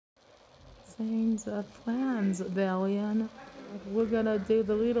change of plans, Valian. We're gonna do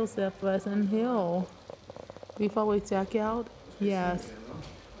the Little Step lesson here. Before we check out, yes.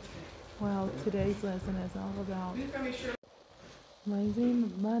 Well, today's lesson is all about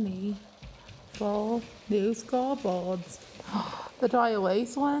raising money for new scoreboards. The dry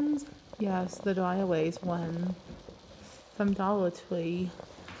erase ones? Yes, the dry erase one from Dollar Tree.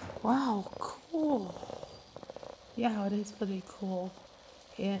 Wow, cool. Yeah, it is pretty cool.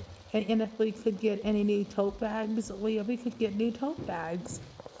 And if we could get any new tote bags, we could get new tote bags.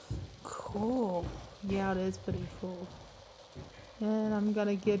 Cool. Yeah, it is pretty cool. And I'm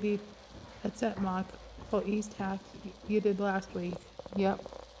gonna give you a set mark for each task you did last week. Yep.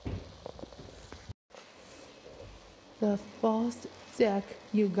 The first check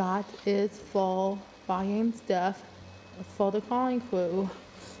you got is for buying stuff for the calling crew.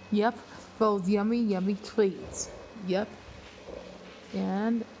 Yep, those yummy treats. Yep.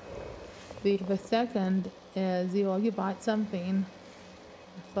 And the second is you bought something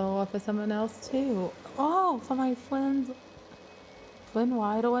for someone else too. Oh, for my friends Flynn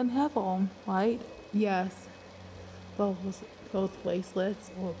Waddle and Hevel, right? Yes. Those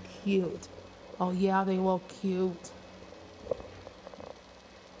bracelets were cute. Oh yeah, they were cute.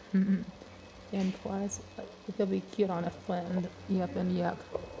 And plus, it could be cute on a friend. Yep and yep.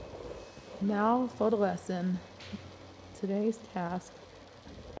 Now for the lesson. Today's task.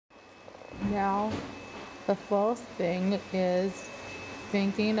 Now, the first thing is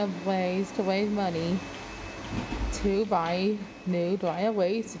thinking of ways to raise money to buy new dry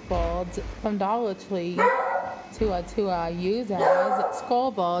erase boards from Dollar Tree to use as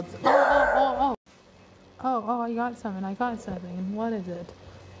scoreboards. Oh, I got something. What is it?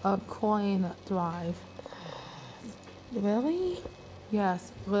 A coin drive. Really?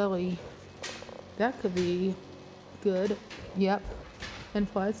 Yes, really. That could be good. Yep. And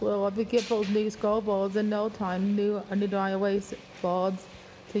plus, we'll have to get those new scoreboards in no time. New dry erase boards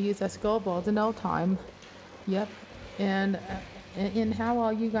to use as scoreboards in no time. Yep. And how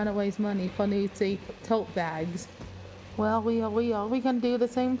are you gonna raise money for new tote bags? Well, we can do the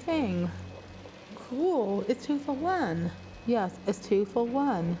same thing. Cool. It's 2 for 1. Yes, it's 2 for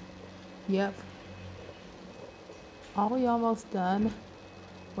 1. Yep. Are we almost done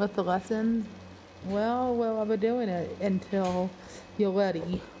with the lesson? Well, we'll be doing it until you're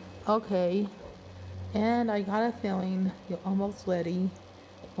ready. Okay. And I got a feeling you're almost ready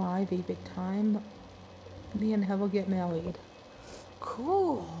by the big time me and Hevel get married.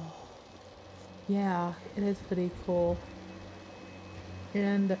 Cool. Yeah, it is pretty cool.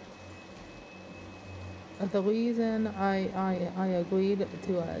 And the reason I agreed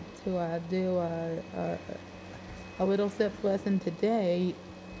to do a little sip lesson today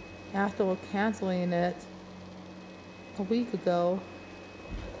after canceling it a week ago.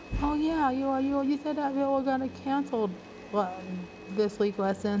 Oh yeah, you said that we were gonna cancel this week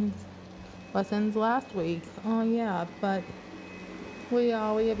lessons last week. Oh yeah, but we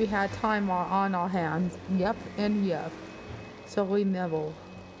had time on our hands. Yep and yep. So we never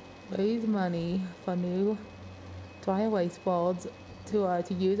raise money for new dry erase boards to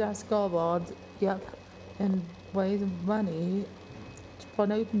use as scoreboards. Yep, and raise money for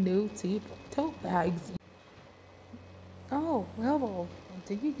new cheap tote bags. Oh, well,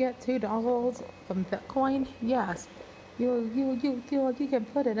 did you get $2 from Bitcoin? Yes. You can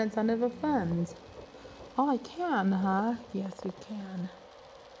put it in some of the funds. Oh, I can, huh? Yes, you can.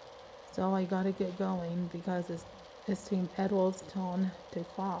 So I gotta get going because it's Team Edward's turn to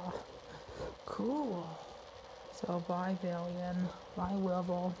call. Cool. So bye, Valian. Bye,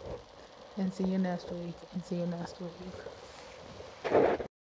 Wilbur. And see you next week.